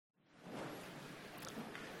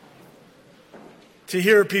To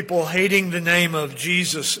hear people hating the name of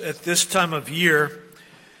Jesus at this time of year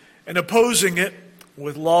and opposing it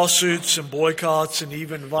with lawsuits and boycotts and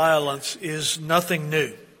even violence is nothing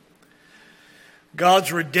new.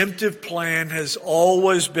 God's redemptive plan has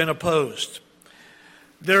always been opposed.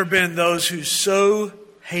 There have been those who so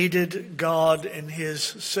hated God and His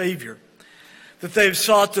Savior that they've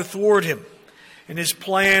sought to thwart Him in His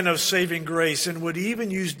plan of saving grace and would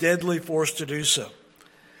even use deadly force to do so.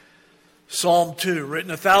 Psalm 2, written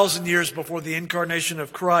 1,000 years before the incarnation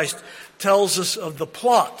of Christ, tells us of the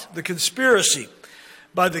plot, the conspiracy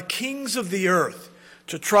by the kings of the earth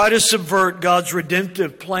to try to subvert God's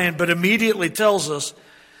redemptive plan, but immediately tells us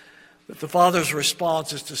that the Father's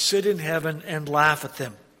response is to sit in heaven and laugh at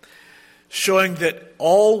them, showing that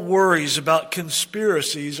all worries about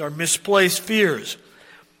conspiracies are misplaced fears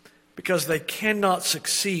because they cannot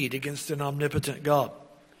succeed against an omnipotent God.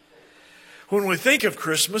 When we think of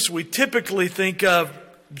Christmas, we typically think of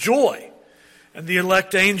joy and the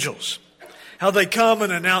elect angels, how they come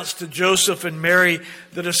and announce to Joseph and Mary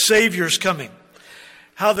that a Savior's coming,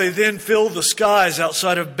 how they then fill the skies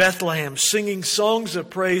outside of Bethlehem singing songs of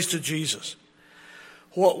praise to Jesus.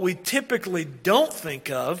 What we typically don't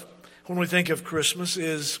think of when we think of Christmas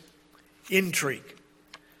is intrigue,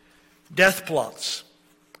 death plots,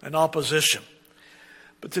 and opposition.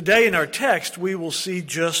 But today in our text, we will see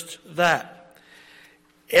just that.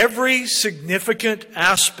 Every significant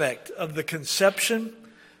aspect of the conception,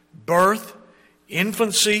 birth,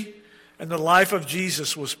 infancy, and the life of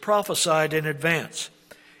Jesus was prophesied in advance.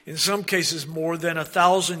 In some cases, more than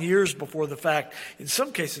 1,000 years before the fact. In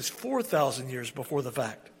some cases, 4,000 years before the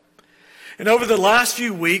fact. And over the last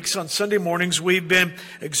few weeks on Sunday mornings, we've been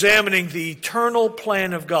examining the eternal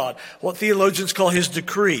plan of God, what theologians call His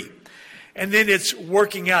decree. And then it's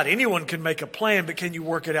working out. Anyone can make a plan, but can you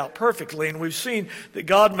work it out perfectly? And we've seen that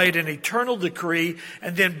God made an eternal decree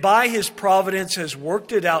and then by His providence has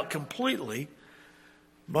worked it out completely,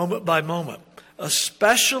 moment by moment,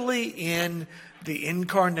 especially in the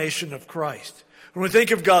incarnation of Christ. When we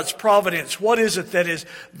think of God's providence, what is it that is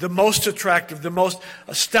the most attractive, the most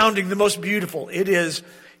astounding, the most beautiful? It is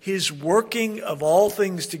His working of all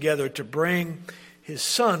things together to bring His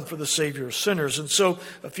Son for the Savior of sinners. And so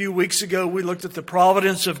a few weeks ago, we looked at the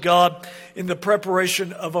providence of God in the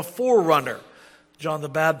preparation of a forerunner, John the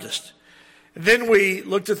Baptist. And then we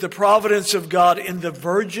looked at the providence of God in the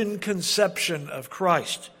virgin conception of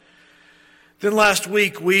Christ. Then last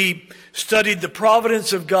week, we studied the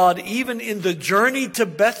providence of God even in the journey to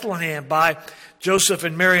Bethlehem by Joseph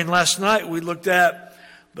and Mary. And last night, we looked at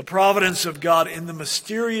the providence of God in the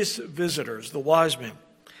mysterious visitors, the wise men.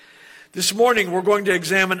 This morning, we're going to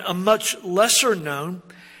examine a much lesser known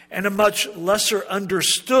and a much lesser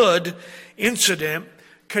understood incident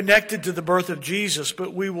connected to the birth of Jesus,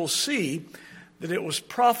 but we will see that it was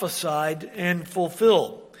prophesied and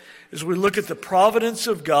fulfilled as we look at the providence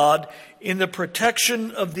of God in the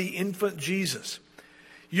protection of the infant Jesus.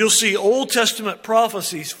 You'll see Old Testament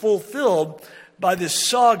prophecies fulfilled by this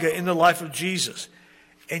saga in the life of Jesus,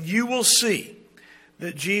 and you will see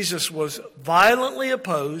that Jesus was violently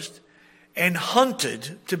opposed and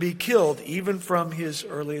hunted to be killed even from His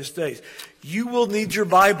earliest days. You will need your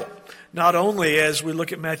Bible, not only as we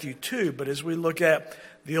look at Matthew 2, but as we look at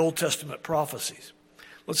the Old Testament prophecies.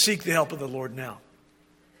 Let's seek the help of the Lord now.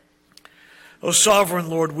 O sovereign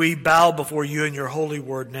Lord, we bow before You in Your holy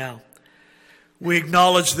word now. We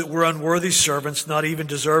acknowledge that we're unworthy servants, not even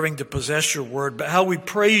deserving to possess Your word, but how we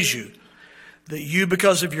praise You that You,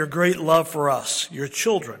 because of Your great love for us, Your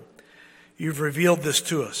children, You've revealed this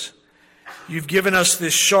to us. You've given us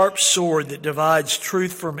this sharp sword that divides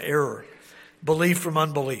truth from error, belief from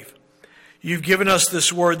unbelief. You've given us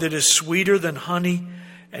this word that is sweeter than honey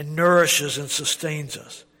and nourishes and sustains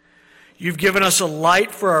us. You've given us a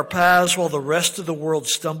light for our paths while the rest of the world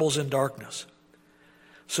stumbles in darkness.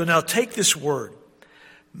 So now take this word,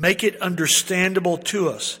 make it understandable to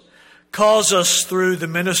us. Cause us through the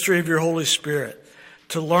ministry of Your Holy Spirit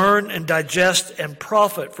to learn and digest and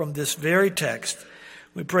profit from this very text.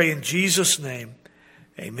 We pray in Jesus' name,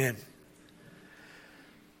 amen.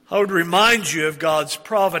 I would remind you of God's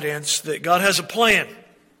providence, that God has a plan,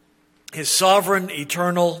 His sovereign,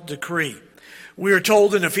 eternal decree. We are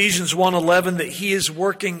told in Ephesians 1:11 that He is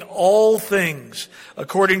working all things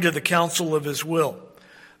according to the counsel of His will.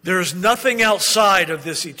 There is nothing outside of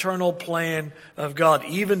this eternal plan of God,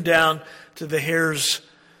 even down to the hairs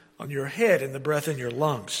on your head and the breath in your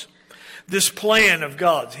lungs. This plan of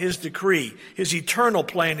God, His decree, His eternal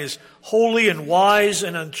plan is holy and wise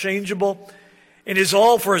and unchangeable, and is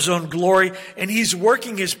all for his own glory, and he's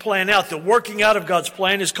working his plan out. The working out of God's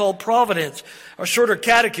plan is called providence. Our shorter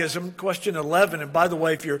catechism, question 11, and by the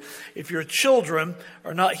way, if your children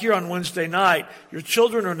are not here on Wednesday night, your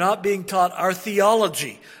children are not being taught our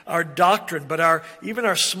theology, our doctrine, but even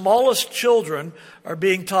our smallest children are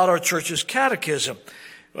being taught our church's catechism.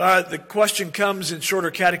 The question comes in shorter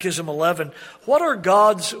catechism 11, what are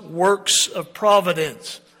God's works of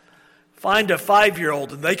providence? Find a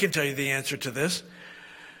 5-year-old and they can tell you the answer to this.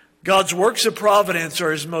 God's works of providence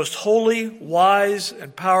are his most holy, wise,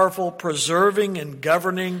 and powerful preserving and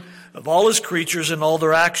governing of all his creatures and all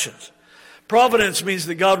their actions. Providence means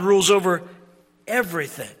that God rules over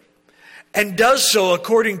everything and does so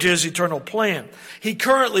according to his eternal plan. He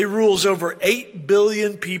currently rules over 8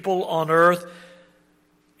 billion people on earth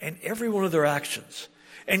and every one of their actions,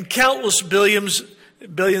 and countless billions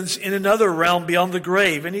in another realm beyond the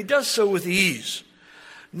grave, and he does so with ease.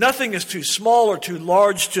 Nothing is too small or too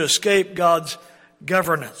large to escape God's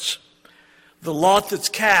governance. The lot that's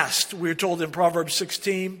cast, we're told in Proverbs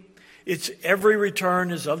 16, its every return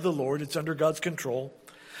is of the Lord. It's under God's control.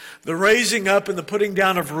 The raising up and the putting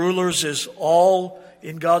down of rulers is all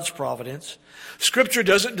in God's providence. Scripture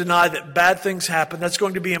doesn't deny that bad things happen. That's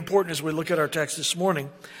going to be important as we look at our text this morning.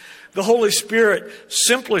 The Holy Spirit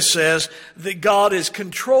simply says that God is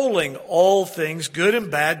controlling all things, good and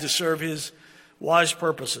bad, to serve his wise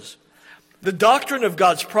purposes. The doctrine of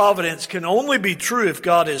God's providence can only be true if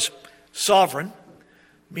God is sovereign,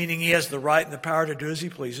 meaning he has the right and the power to do as he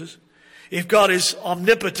pleases. If God is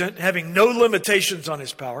omnipotent, having no limitations on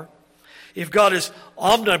his power. If God is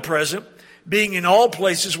omnipresent, being in all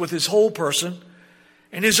places with his whole person.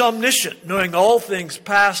 And is omniscient, knowing all things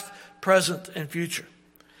past, present, and future.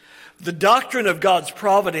 The doctrine of God's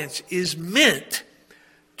providence is meant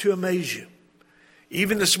to amaze you.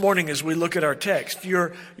 Even this morning as we look at our text,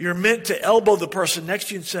 you're meant to elbow the person next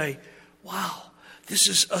to you and say, wow, this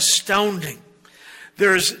is astounding.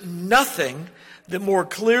 There is nothing that more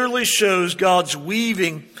clearly shows God's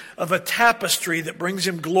weaving of a tapestry that brings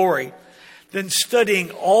him glory than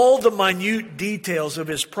studying all the minute details of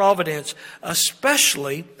his providence,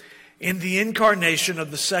 especially in the incarnation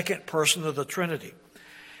of the second person of the Trinity.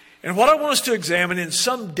 And what I want us to examine in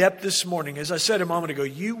some depth this morning, as I said a moment ago,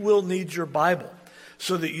 you will need your Bible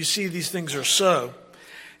so that you see these things are so,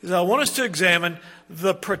 is I want us to examine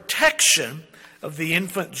the protection of the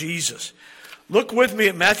infant Jesus. Look with me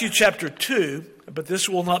at Matthew chapter 2, but this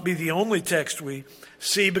will not be the only text we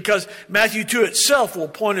see because Matthew 2 itself will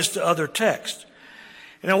point us to other texts.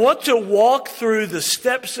 And I want to walk through the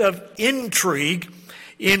steps of intrigue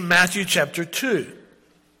in Matthew chapter 2.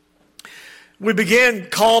 We began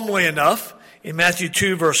calmly enough in Matthew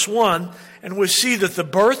 2 verse 1, and we see that the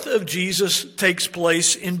birth of Jesus takes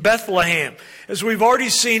place in Bethlehem. As we've already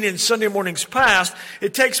seen in Sunday mornings past,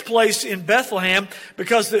 it takes place in Bethlehem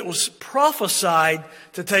because it was prophesied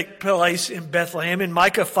to take place in Bethlehem in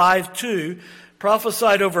Micah 5:2,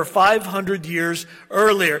 prophesied over 500 years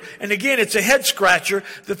earlier. And again, it's a head scratcher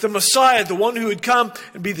that the Messiah, the one who would come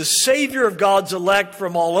and be the Savior of God's elect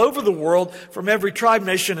from all over the world, from every tribe,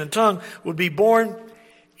 nation, and tongue, would be born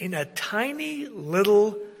in a tiny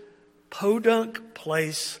little podunk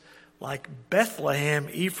place like Bethlehem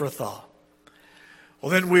Ephrathah.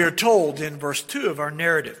 Well, then we are told in verse 2 of our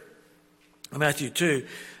narrative, Matthew 2,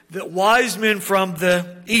 that wise men from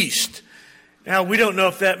the east. Now, we don't know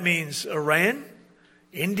if that means Iran,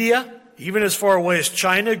 India, even as far away as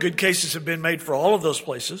China. Good cases have been made for all of those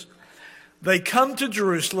places. They come to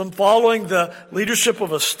Jerusalem following the leadership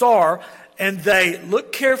of a star, and they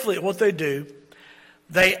look carefully at what they do.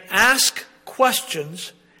 They ask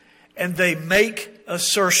questions, and they make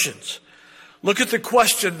assertions. Look at the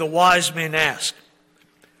question the wise men ask.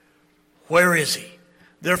 Where is he?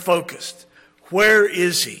 They're focused. Where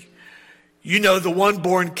is he? You know, the one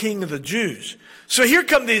born king of the Jews. So here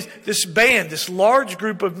come this band, this large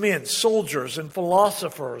group of men, soldiers and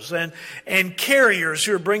philosophers and carriers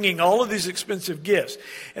who are bringing all of these expensive gifts.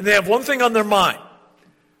 And they have one thing on their mind.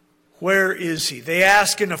 Where is he? They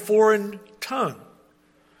ask in a foreign tongue.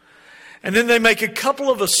 And then they make a couple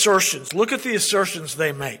of assertions. Look at the assertions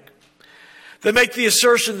they make. They make the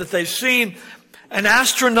assertion that they've seen an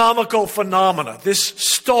astronomical phenomena, this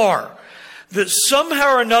star, that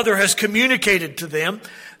somehow or another has communicated to them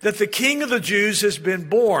that the King of the Jews has been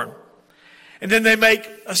born. And then they make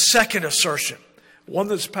a second assertion, one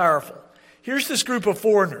that's powerful. Here's this group of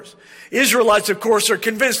foreigners. Israelites, of course, are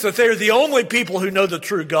convinced that they are the only people who know the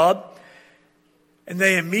true God. And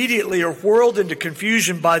they immediately are whirled into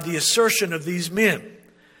confusion by the assertion of these men.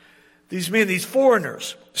 These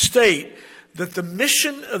foreigners, state that the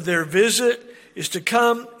mission of their visit is to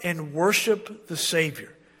come and worship the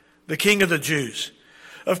Savior, the King of the Jews.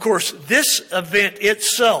 Of course, this event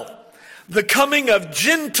itself, the coming of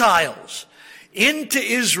Gentiles into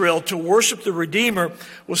Israel to worship the Redeemer,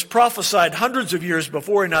 was prophesied hundreds of years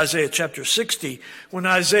before in Isaiah chapter 60, when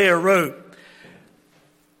Isaiah wrote,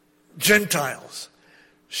 Gentiles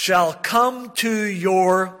shall come to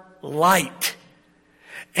your light,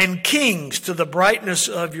 and kings to the brightness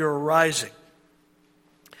of your rising.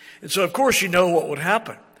 And so, of course, you know what would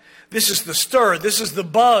happen. This is the stir. This is the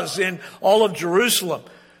buzz in all of Jerusalem.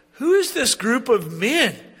 Who is this group of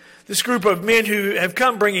men? This group of men who have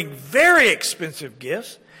come bringing very expensive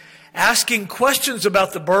gifts, asking questions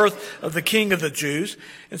about the birth of the King of the Jews.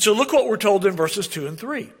 And so look what we're told in verses 2 and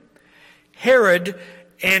 3. Herod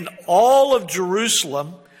and all of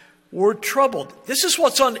Jerusalem were troubled. This is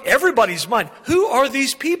what's on everybody's mind. Who are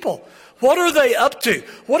these people? What are they up to?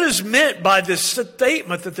 What is meant by this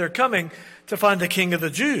statement that they're coming to find the King of the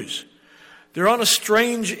Jews? They're on a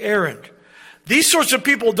strange errand. These sorts of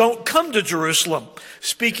people don't come to Jerusalem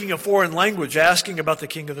speaking a foreign language, asking about the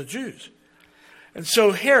King of the Jews. And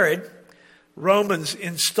so Herod, Rome's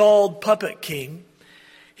installed puppet king,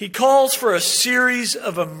 he calls for a series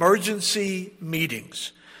of emergency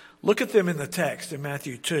meetings. Look at them in the text in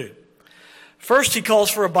Matthew 2. First, he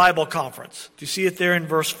calls for a Bible conference. Do you see it there in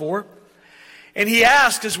verse 4? And he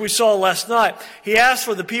asked, as we saw last night, he asked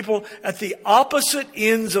for the people at the opposite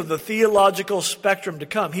ends of the theological spectrum to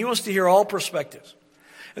come. He wants to hear all perspectives.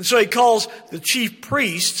 And so he calls the chief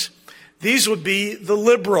priests. These would be the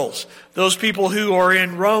liberals, those people who are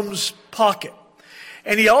in Rome's pocket.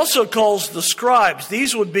 And he also calls the scribes.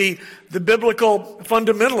 These would be the biblical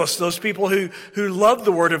fundamentalists, those people who loved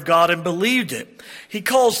the Word of God and believed it. He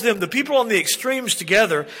calls them, the people on the extremes,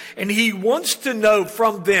 together, and he wants to know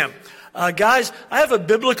from them, guys, I have a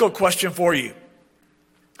biblical question for you.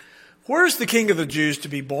 Where is the King of the Jews to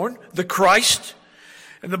be born? The Christ?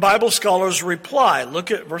 And the Bible scholars reply. Look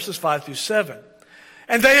at verses 5 through 7.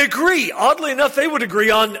 And they agree. Oddly enough, they would agree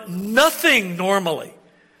on nothing normally.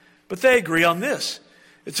 But they agree on this.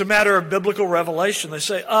 It's a matter of biblical revelation. They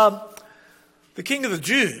say, the King of the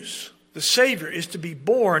Jews, the Savior, is to be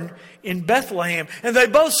born in Bethlehem. And they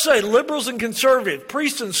both say, liberals and conservatives,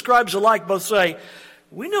 priests and scribes alike, both say,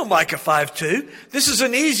 we know Micah 5:2. This is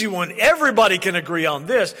an easy one. Everybody can agree on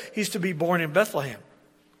this. He's to be born in Bethlehem.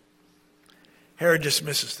 Herod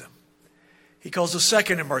dismisses them. He calls a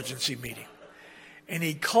second emergency meeting. And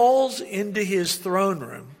he calls into his throne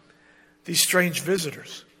room these strange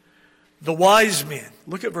visitors. The wise men.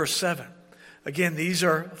 Look at verse 7. Again, these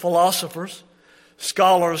are philosophers,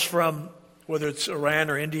 scholars from whether it's Iran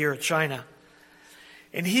or India or China.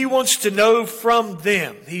 And he wants to know from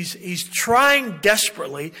them. He's trying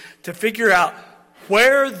desperately to figure out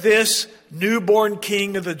where this newborn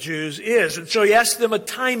King of the Jews is. And so he asks them a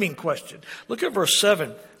timing question. Look at verse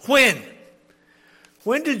 7. When?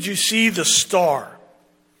 When did you see the star?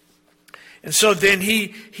 And so then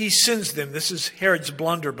he sends them. This is Herod's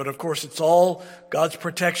blunder, but of course it's all God's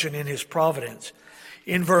protection in his providence.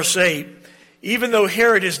 In verse 8, even though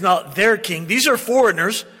Herod is not their king, these are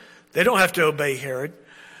foreigners. They don't have to obey Herod.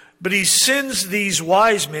 But he sends these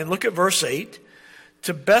wise men, look at verse 8,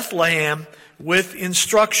 to Bethlehem with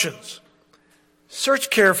instructions.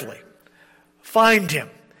 Search carefully, find him,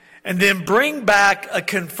 and then bring back a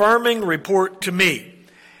confirming report to me.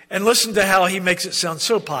 And listen to how he makes it sound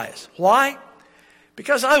so pious. Why?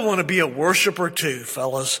 Because I want to be a worshiper too,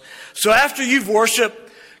 fellas. So after you've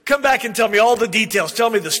worshiped, come back and tell me all the details. Tell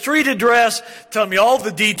me the street address. Tell me all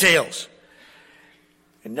the details.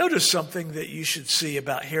 And notice something that you should see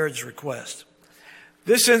about Herod's request.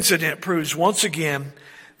 This incident proves once again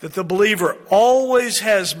that the believer always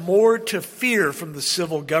has more to fear from the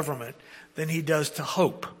civil government than he does to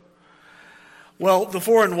hope. Well, the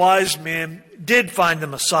foreign wise men did find the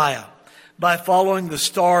Messiah by following the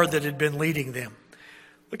star that had been leading them.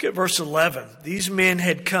 Look at verse 11. These men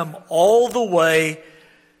had come all the way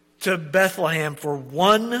to Bethlehem for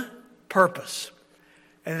one purpose,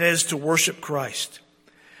 and that is to worship Christ,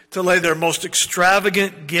 to lay their most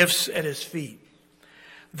extravagant gifts at his feet.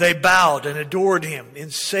 They bowed and adored him in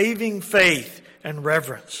saving faith and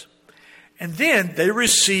reverence. And then they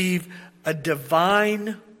receive a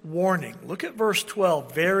divine warning. Look at verse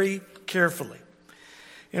 12 very carefully.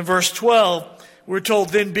 In verse 12, we're told,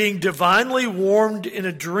 then being divinely warned in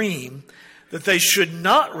a dream that they should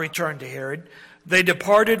not return to Herod, they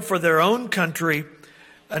departed for their own country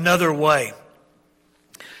another way.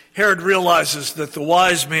 Herod realizes that the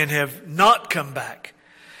wise men have not come back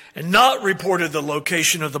and not reported the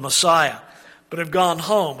location of the Messiah, but have gone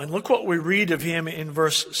home. And look what we read of him in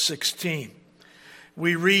verse 16.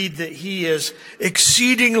 we read that he is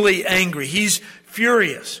exceedingly angry. He's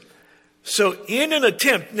furious. So in an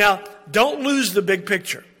attempt, now don't lose the big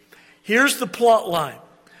picture. Here's the plot line.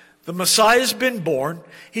 The Messiah's been born.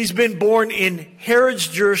 He's been born in Herod's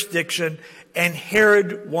jurisdiction, and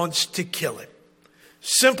Herod wants to kill him.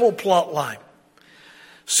 Simple plot line.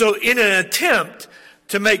 So in an attempt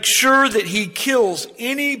to make sure that he kills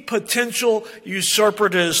any potential usurper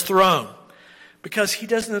to his throne, because he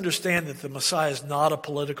doesn't understand that the Messiah is not a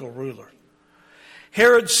political ruler,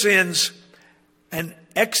 Herod sends an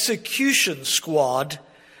execution squad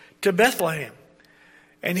to Bethlehem.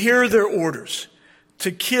 And here are their orders: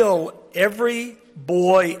 to kill every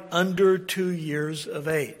boy under 2 years of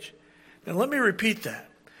age. Now let me repeat that.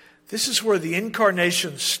 This is where the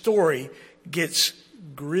incarnation story gets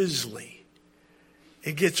grisly.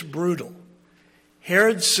 It gets brutal.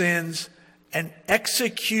 Herod sends an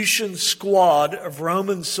execution squad of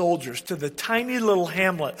Roman soldiers to the tiny little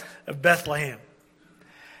hamlet of Bethlehem.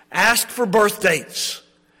 Ask for birth dates.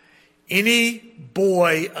 Any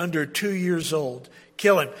boy under 2 years old,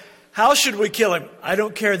 kill him. How should we kill him? I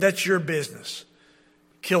don't care. That's your business.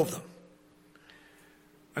 Kill them.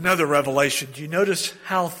 Another revelation. Do you notice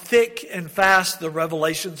how thick and fast the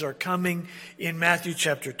revelations are coming in Matthew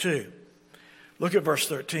chapter 2? Look at verse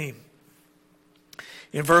 13.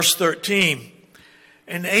 In verse 13,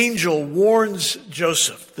 an angel warns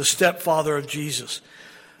Joseph, the stepfather of Jesus,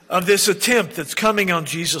 of this attempt that's coming on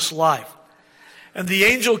Jesus' life. And the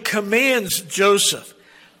angel commands Joseph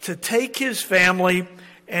to take his family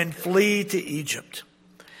and flee to Egypt.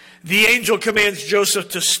 The angel commands Joseph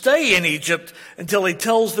to stay in Egypt until he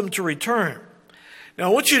tells them to return. Now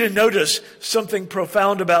I want you to notice something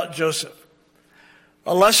profound about Joseph.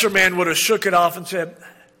 A lesser man would have shook it off and said,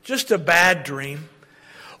 just a bad dream.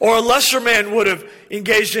 Or a lesser man would have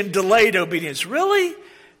engaged in delayed obedience. Really?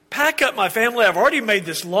 Pack up my family. I've already made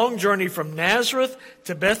this long journey from Nazareth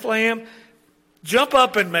to Bethlehem. Jump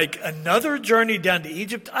up and make another journey down to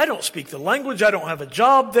Egypt. I don't speak the language. I don't have a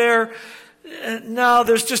job there. No,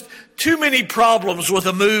 there's just too many problems with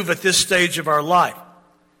a move at this stage of our life.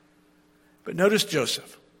 But notice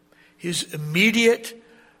Joseph. His immediate,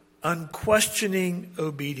 unquestioning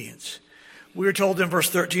obedience. We are told in verse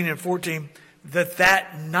 13 and 14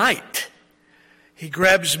 that night he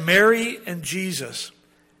grabs Mary and Jesus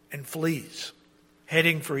and flees,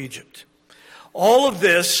 heading for Egypt. All of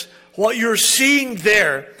this, what you're seeing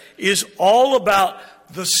there, is all about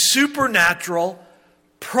the supernatural,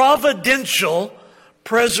 providential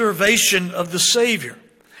preservation of the Savior.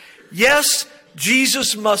 Yes,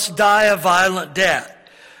 Jesus must die a violent death,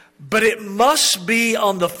 but it must be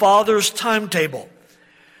on the Father's timetable.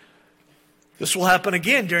 This will happen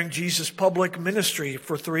again during Jesus' public ministry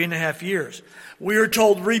for 3.5 years. We are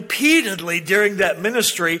told repeatedly during that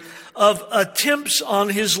ministry of attempts on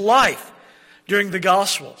his life during the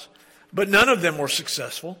Gospels, but none of them were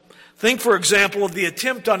successful. Think, for example, of the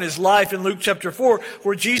attempt on his life in Luke chapter 4,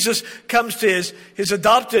 where Jesus comes to his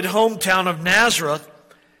adopted hometown of Nazareth,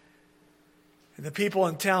 and the people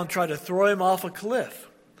in town try to throw him off a cliff,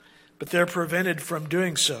 but they're prevented from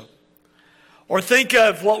doing so. Or think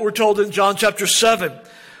of what we're told in John chapter 7,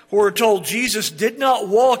 where we're told Jesus did not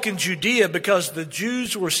walk in Judea because the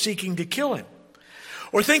Jews were seeking to kill him.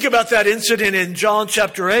 Or think about that incident in John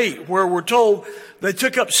chapter 8, where we're told they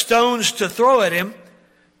took up stones to throw at him,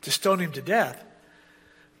 to stone him to death.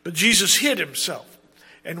 But Jesus hid himself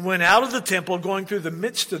and went out of the temple, going through the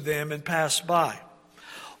midst of them, and passed by.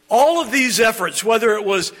 All of these efforts, whether it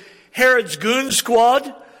was Herod's goon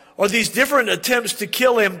squad or these different attempts to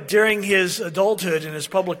kill him during his adulthood and his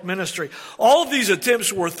public ministry, all of these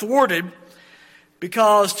attempts were thwarted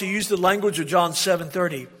because, to use the language of John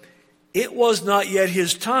 7:30, it was not yet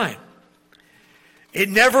his time. It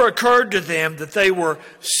never occurred to them that they were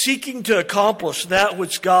seeking to accomplish that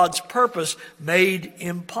which God's purpose made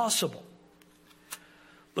impossible.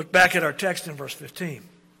 Look back at our text in verse 15.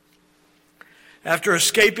 After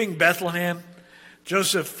escaping Bethlehem,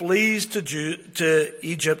 Joseph flees to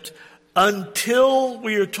Egypt until,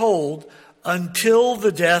 we are told, until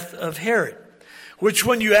the death of Herod, which,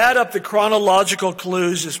 when you add up the chronological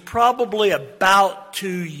clues, is probably about 2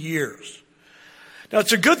 years. Now,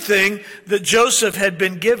 it's a good thing that Joseph had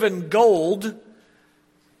been given gold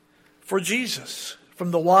for Jesus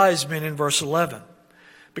from the wise men in verse 11,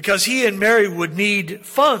 because he and Mary would need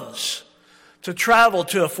funds to travel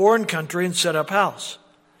to a foreign country and set up house.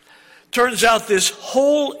 Turns out this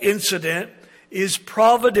whole incident is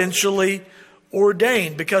providentially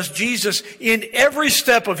ordained, because Jesus, in every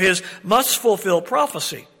step of his, must fulfill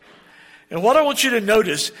prophecy. And what I want you to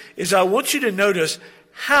notice is I want you to notice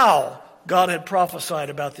how God had prophesied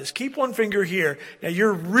about this. Keep one finger here. Now,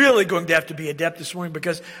 you're really going to have to be adept this morning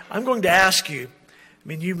because I'm going to ask you,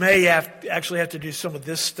 you may actually have to do some of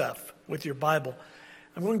this stuff with your Bible.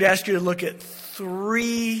 I'm going to ask you to look at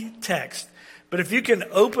 3 texts. But if you can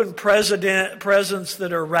open presents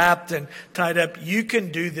that are wrapped and tied up, you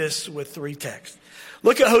can do this with 3 texts.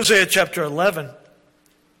 Look at Hosea chapter 11.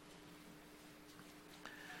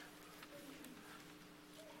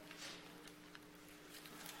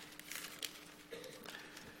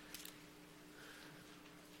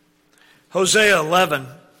 Hosea 11,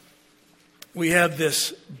 we have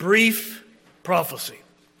this brief prophecy.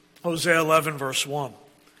 Hosea 11, verse 1.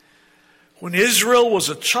 When Israel was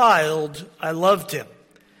a child, I loved him,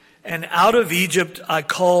 and out of Egypt I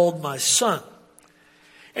called my son.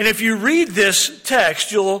 And if you read this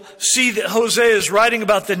text, you'll see that Hosea is writing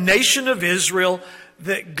about the nation of Israel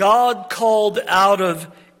that God called out of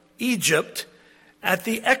Egypt at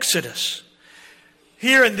the Exodus.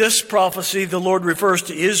 Here in this prophecy, the Lord refers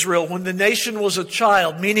to Israel when the nation was a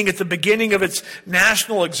child, meaning at the beginning of its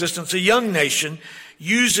national existence, a young nation,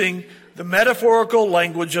 using the metaphorical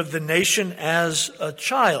language of the nation as a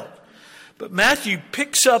child. But Matthew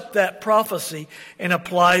picks up that prophecy and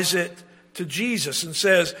applies it to Jesus and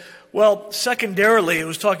says, well, secondarily, it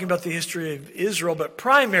was talking about the history of Israel, but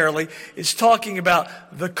primarily it's talking about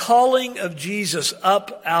the calling of Jesus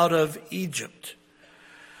up out of Egypt.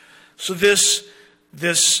 So this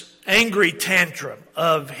angry tantrum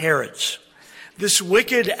of Herod's, this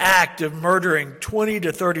wicked act of murdering 20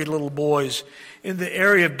 to 30 little boys in the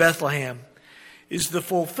area of Bethlehem is the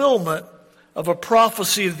fulfillment of a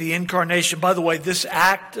prophecy of the incarnation. By the way, this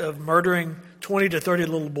act of murdering 20 to 30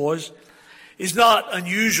 little boys is not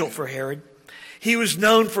unusual for Herod. He was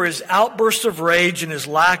known for his outbursts of rage and his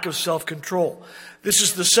lack of self-control. This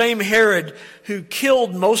is the same Herod who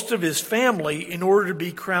killed most of his family in order to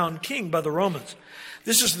be crowned king by the Romans.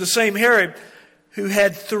 This is the same Herod who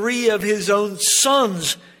had 3 of his own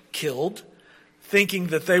sons killed, thinking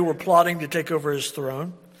that they were plotting to take over his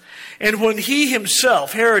throne. And when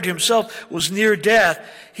Herod himself, was near death,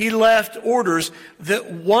 he left orders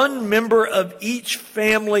that 1 member of each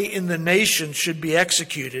family in the nation should be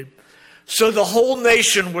executed, so the whole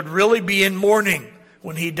nation would really be in mourning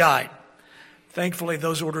when he died. Thankfully,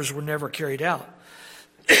 those orders were never carried out.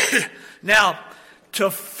 Now, to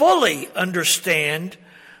fully understand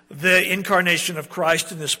the incarnation of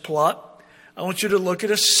Christ in this plot, I want you to look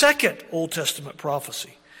at a second Old Testament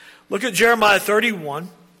prophecy. Look at Jeremiah 31.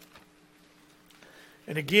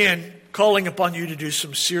 And again, calling upon you to do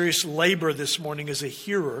some serious labor this morning as a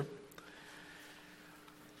hearer.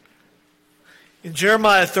 In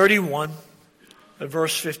Jeremiah 31, at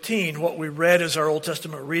verse 15, what we read as our Old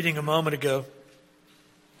Testament reading a moment ago,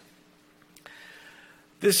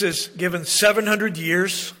 this is given 600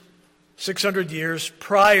 years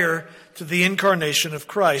prior to the incarnation of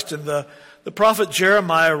Christ. And the prophet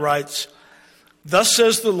Jeremiah writes, "Thus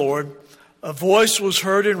says the Lord, a voice was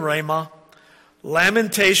heard in Ramah,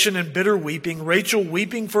 lamentation and bitter weeping, Rachel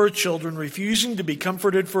weeping for her children, refusing to be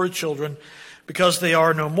comforted for her children, because they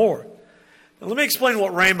are no more." Now let me explain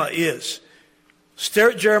what Ramah is.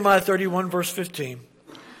 Stare at Jeremiah 31, verse 15.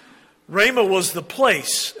 Ramah was the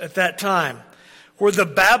place at that time where the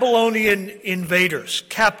Babylonian invaders,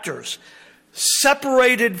 captors,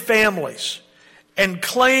 separated families and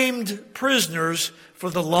claimed prisoners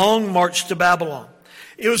for the long march to Babylon.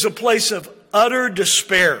 It was a place of utter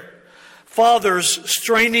despair. Fathers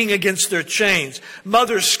straining against their chains,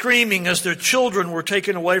 mothers screaming as their children were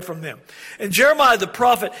taken away from them. And Jeremiah the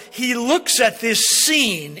prophet, he looks at this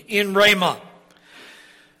scene in Ramah,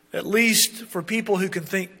 at least for people who can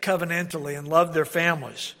think covenantally and love their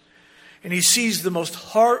families. And he sees the most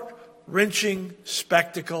heart-wrenching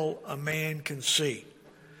spectacle a man can see.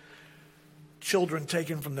 Children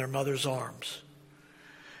taken from their mother's arms.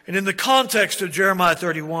 And in the context of Jeremiah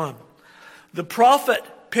 31, the prophet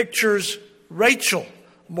pictures Rachel.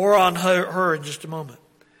 More on her in just a moment.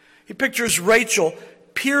 He pictures Rachel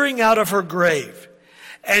peering out of her grave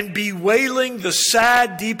and bewailing the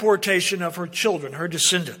sad deportation of her children, her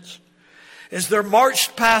descendants, as they're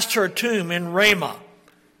marched past her tomb in Ramah,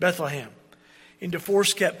 Bethlehem, into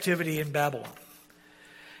forced captivity in Babylon.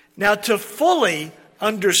 Now, to fully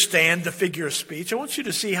understand the figure of speech, I want you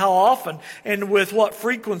to see how often and with what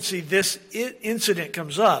frequency this incident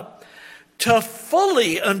comes up. To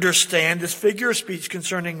fully understand this figure of speech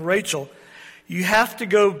concerning Rachel, you have to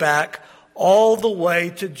go back all the way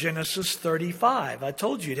to Genesis 35. I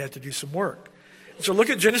told you you'd have to do some work. So look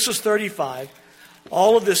at Genesis 35.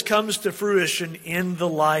 All of this comes to fruition in the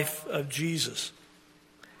life of Jesus.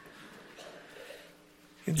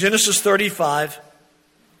 In Genesis 35,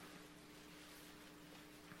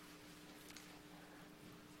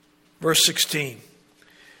 Verse 16.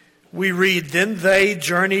 We read, Then they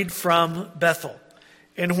journeyed from Bethel,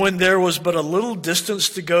 and when there was but a little distance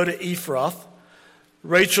to go to Ephrath,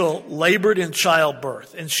 Rachel labored in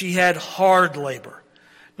childbirth, and she had hard labor.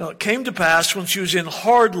 Now it came to pass when she was in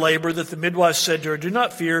hard labor that the midwife said to her, Do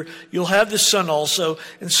not fear, you'll have this son also.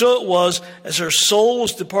 And so it was, as her soul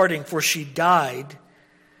was departing, for she died,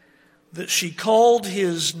 that she called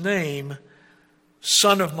his name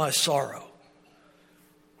Son of My Sorrow,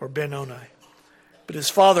 or Ben-Oni. But his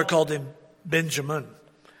father called him Benjamin.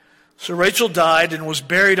 So Rachel died and was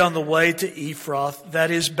buried on the way to Ephrath, that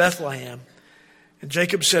is Bethlehem. And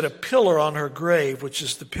Jacob set a pillar on her grave, which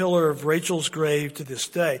is the pillar of Rachel's grave to this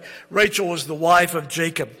day. Rachel was the wife of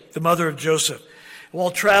Jacob, the mother of Joseph.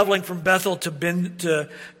 While traveling from Bethel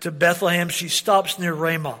to Bethlehem, she stops near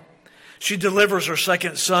Ramah. She delivers her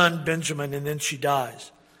second son, Benjamin, and then she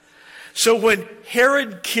dies. So when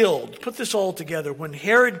Herod killed, put this all together, when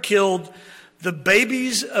Herod killed the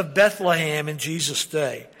babies of Bethlehem in Jesus'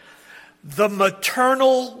 day, the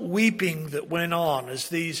maternal weeping that went on as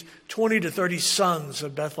these 20 to 30 sons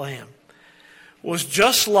of Bethlehem was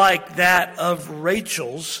just like that of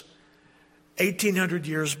Rachel's 1,800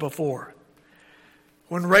 years before.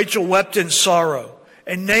 When Rachel wept in sorrow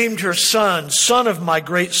and named her son, Son of My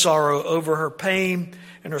Great Sorrow, over her pain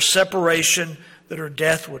and her separation that her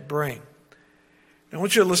death would bring. I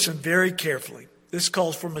want you to listen very carefully. This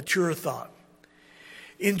calls for mature thought.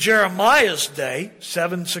 In Jeremiah's day,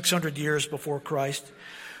 600 years before Christ,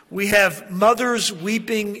 we have mothers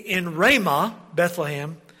weeping in Ramah,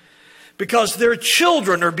 Bethlehem, because their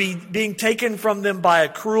children are being taken from them by a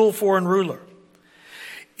cruel foreign ruler.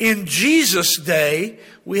 In Jesus' day,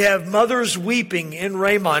 we have mothers weeping in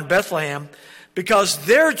Ramah in Bethlehem because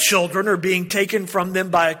their children are being taken from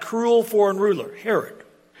them by a cruel foreign ruler, Herod.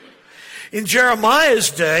 In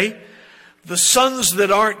Jeremiah's day, the sons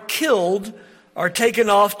that aren't killed are taken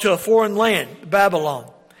off to a foreign land, Babylon.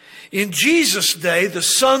 In Jesus' day, the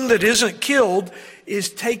son that isn't killed is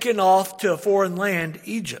taken off to a foreign land,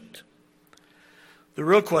 Egypt. The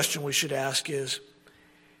real question we should ask is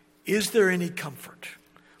there any comfort?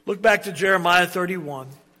 Look back to Jeremiah 31.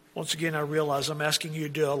 Once again, I realize I'm asking you to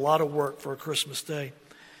do a lot of work for a Christmas day.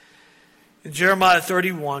 In Jeremiah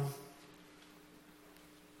 31,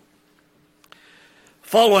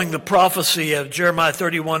 following the prophecy of Jeremiah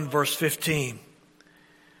 31, verse 15,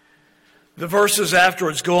 the verses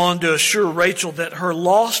afterwards go on to assure Rachel that her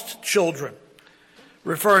lost children,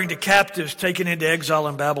 referring to captives taken into exile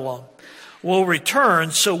in Babylon, will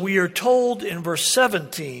return. So we are told in verse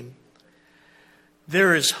 17,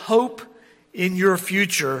 there is hope in your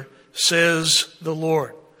future, says the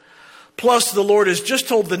Lord. Plus, the Lord has just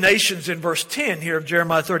told the nations in verse 10 here of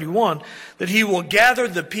Jeremiah 31 that he will gather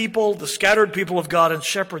the people, the scattered people of God, and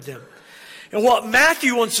shepherd them. And what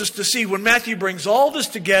Matthew wants us to see, when Matthew brings all this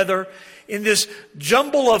together in this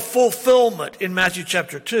jumble of fulfillment in Matthew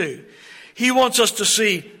chapter 2, he wants us to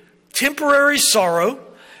see temporary sorrow,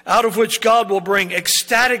 out of which God will bring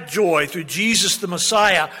ecstatic joy through Jesus the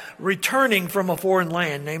Messiah returning from a foreign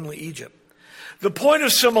land, namely Egypt. The point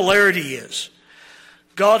of similarity is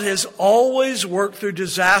God has always worked through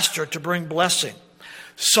disaster to bring blessing.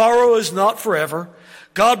 Sorrow is not forever.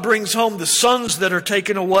 God brings home the sons that are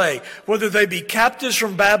taken away, whether they be captives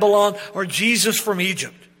from Babylon or Jesus from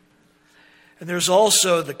Egypt. And there's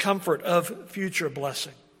also the comfort of future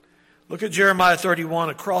blessing. Look at Jeremiah 31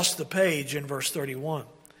 across the page in verse 31,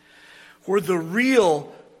 where the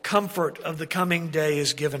real comfort of the coming day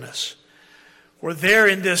is given us. We're there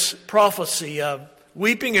in this prophecy of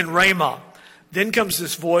weeping in Ramah. Then comes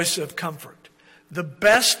this voice of comfort. The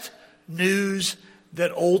best news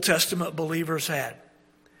that Old Testament believers had.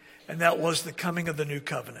 And that was the coming of the new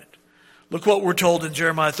covenant. Look what we're told in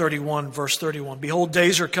Jeremiah 31, verse 31. Behold,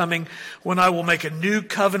 days are coming when I will make a new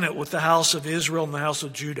covenant with the house of Israel and the house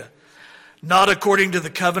of Judah. Not according to the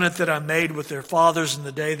covenant that I made with their fathers in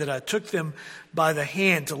the day that I took them by the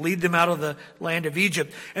hand to lead them out of the land of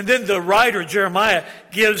Egypt. And then the writer, Jeremiah,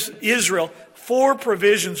 gives Israel 4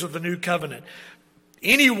 provisions of the new covenant.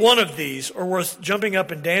 Any one of these are worth jumping up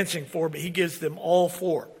and dancing for, but he gives them all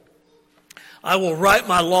 4. I will write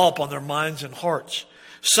my law upon their minds and hearts.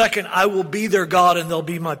 Second, I will be their God and they'll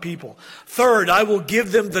be my people. Third, I will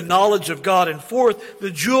give them the knowledge of God. And fourth,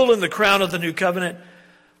 the jewel and the crown of the new covenant,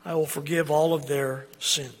 I will forgive all of their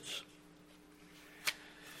sins.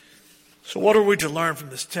 So what are we to learn from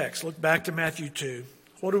this text? Look back to Matthew 2.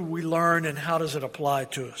 What do we learn and how does it apply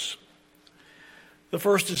to us? The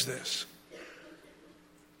first is this.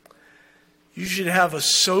 You should have a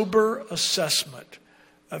sober assessment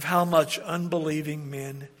of how much unbelieving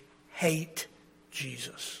men hate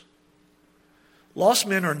Jesus. Lost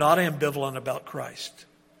men are not ambivalent about Christ.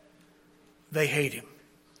 They hate him.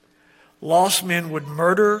 Lost men would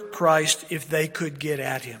murder Christ if they could get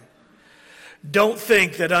at him. Don't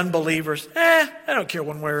think that unbelievers, I don't care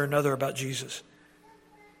one way or another about Jesus.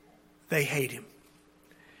 They hate him.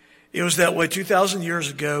 It was that way 2,000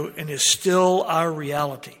 years ago and is still our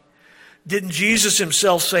reality. Didn't Jesus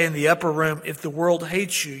himself say in the upper room, if the world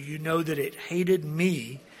hates you, you know that it hated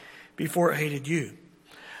me before it hated you?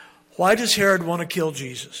 Why does Herod want to kill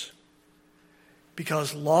Jesus?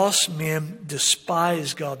 Because lost men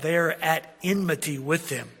despise God. They are at enmity with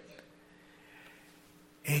him.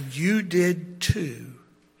 And you did too,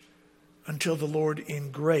 until the Lord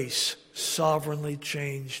in grace sovereignly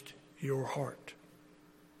changed your heart.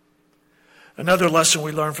 Another lesson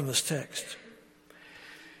we learn from this text.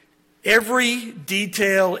 Every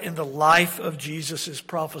detail in the life of Jesus is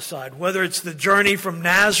prophesied. Whether it's the journey from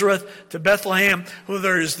Nazareth to Bethlehem,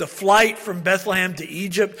 whether it is the flight from Bethlehem to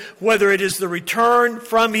Egypt, whether it is the return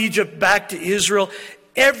from Egypt back to Israel,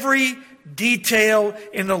 every detail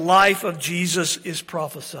in the life of Jesus is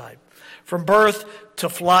prophesied. From birth to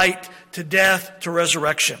flight to death to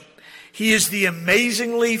resurrection. He is the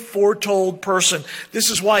amazingly foretold person. This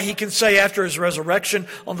is why he can say after his resurrection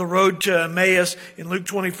on the road to Emmaus in Luke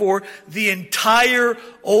 24, the entire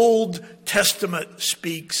Old Testament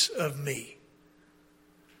speaks of me.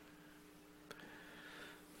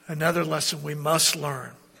 Another lesson we must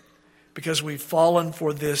learn, because we've fallen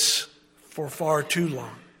for this for far too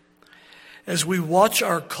long. As we watch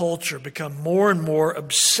our culture become more and more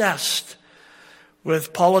obsessed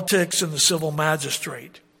with politics and the civil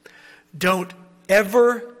magistrate, don't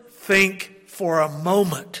ever think for a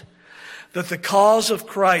moment that the cause of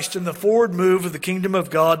Christ and the forward move of the kingdom of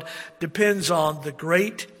God depends on the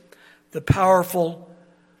great, the powerful,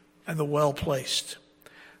 and the well-placed.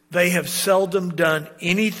 They have seldom done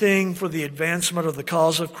anything for the advancement of the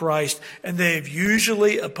cause of Christ, and they have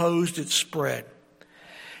usually opposed its spread.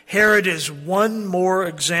 Herod is one more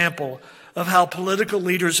example of how political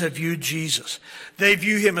leaders have viewed Jesus. They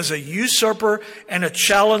view him as a usurper and a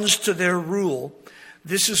challenge to their rule.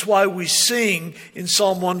 This is why we sing in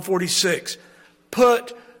Psalm 146,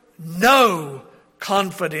 put no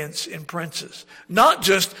confidence in princes. Not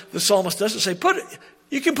just, the psalmist doesn't say,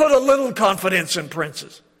 you can put a little confidence in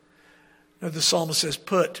princes. No, the psalmist says,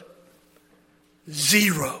 put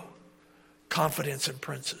zero confidence in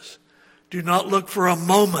princes. Do not look for a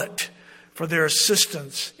moment for their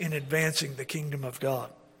assistance in advancing the kingdom of God.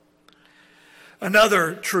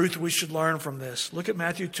 Another truth we should learn from this. Look at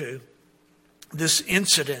Matthew 2. This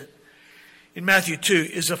incident in Matthew 2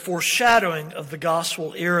 is a foreshadowing of the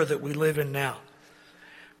gospel era that we live in now.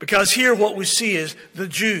 Because here what we see is the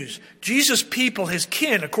Jews, Jesus' people, his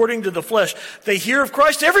kin, according to the flesh, they hear of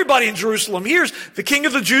Christ. Everybody in Jerusalem hears the King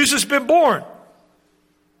of the Jews has been born.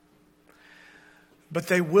 But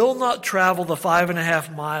they will not travel the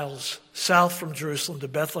 5.5 miles south from Jerusalem to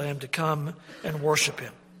Bethlehem to come and worship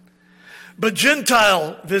him. But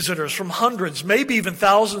Gentile visitors from hundreds, maybe even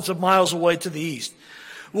thousands of miles away to the east,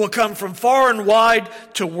 will come from far and wide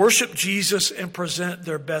to worship Jesus and present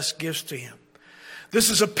their best gifts to him. This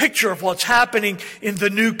is a picture of what's happening in the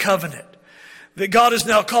new covenant. That God is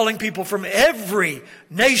now calling people from every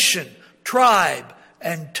nation, tribe,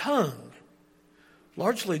 and tongue,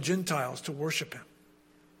 largely Gentiles, to worship him.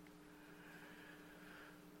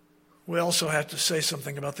 We also have to say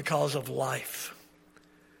something about the cause of life.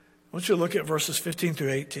 I want you to look at verses 15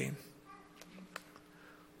 through 18.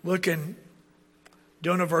 Look and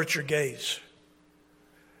don't avert your gaze.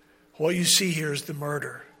 What you see here is the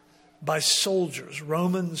murder by soldiers,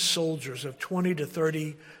 Roman soldiers, of 20 to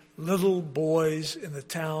 30 little boys in the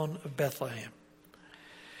town of Bethlehem.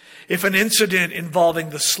 If an incident involving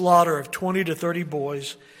the slaughter of 20 to 30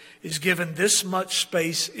 boys is given this much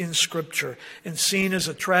space in Scripture and seen as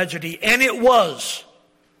a tragedy, and it was,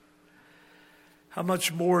 how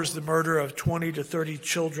much more is the murder of 20 to 30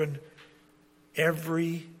 children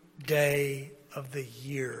every day of the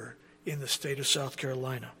year in the state of South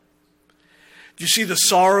Carolina? Do you see the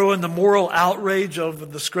sorrow and the moral outrage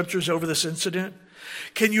of the Scriptures over this incident?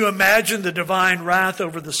 Can you imagine the divine wrath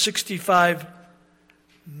over the 65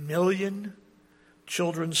 million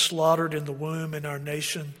children slaughtered in the womb in our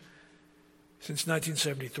nation since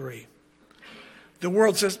 1973? The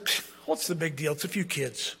world says, what's the big deal? It's a few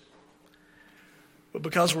kids. But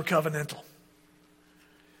because we're covenantal,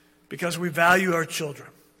 because we value our children,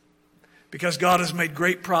 because God has made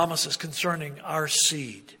great promises concerning our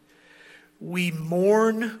seed, we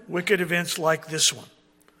mourn wicked events like this one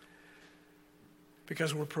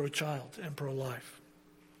because we're pro-child and pro-life.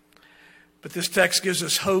 But this text gives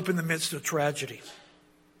us hope in the midst of tragedy.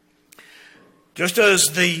 Just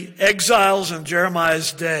as the exiles in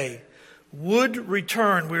Jeremiah's day would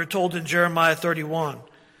return, we are told in Jeremiah 31,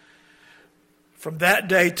 from that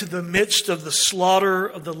day to the midst of the slaughter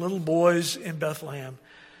of the little boys in Bethlehem,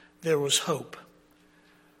 there was hope.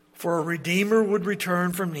 For a Redeemer would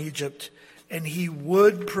return from Egypt, and he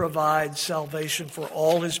would provide salvation for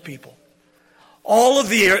all his people. All of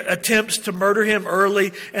the attempts to murder him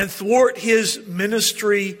early and thwart his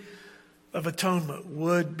ministry of atonement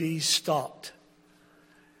would be stopped.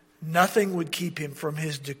 Nothing would keep him from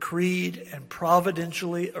his decreed and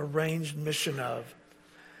providentially arranged mission of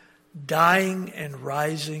dying and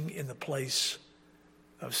rising in the place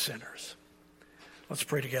of sinners. Let's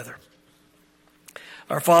pray together.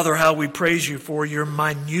 Our Father, how we praise you for your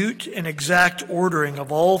minute and exact ordering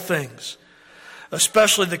of all things,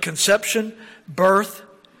 especially the conception, birth,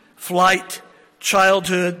 flight,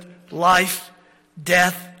 childhood, life,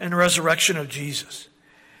 death, and resurrection of Jesus.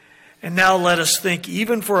 And now let us think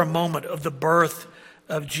even for a moment of the birth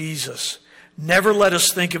of Jesus. Never let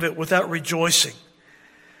us think of it without rejoicing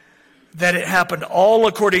that it happened all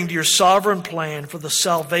according to your sovereign plan for the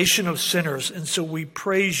salvation of sinners. And so we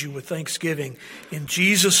praise you with thanksgiving. In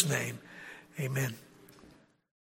Jesus' name, amen.